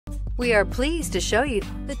We are pleased to show you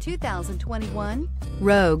the 2021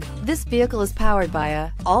 Rogue. This vehicle is powered by a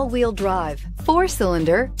all-wheel drive,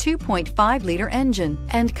 4-cylinder, 2.5-liter engine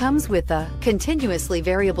and comes with a continuously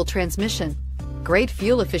variable transmission. Great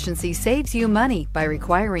fuel efficiency saves you money by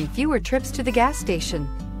requiring fewer trips to the gas station.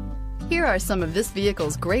 Here are some of this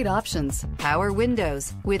vehicle's great options: power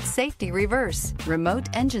windows with safety reverse, remote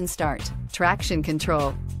engine start, traction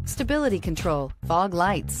control, stability control, fog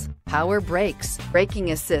lights, power brakes,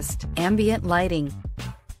 braking assist, ambient lighting.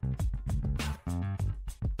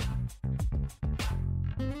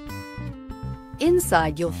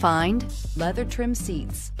 Inside you'll find leather trim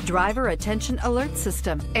seats, driver attention alert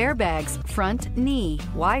system, airbags, front knee,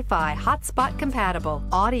 Wi-Fi hotspot compatible,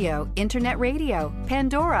 audio, internet radio,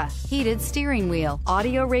 Pandora, heated steering wheel,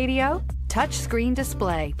 audio radio, touch screen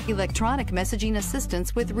display, electronic messaging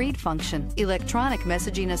assistance with read function, electronic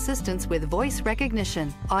messaging assistance with voice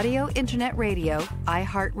recognition, audio internet radio,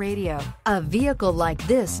 iHeartRadio. A vehicle like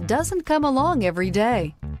this doesn't come along every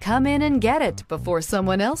day. Come in and get it before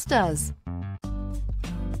someone else does.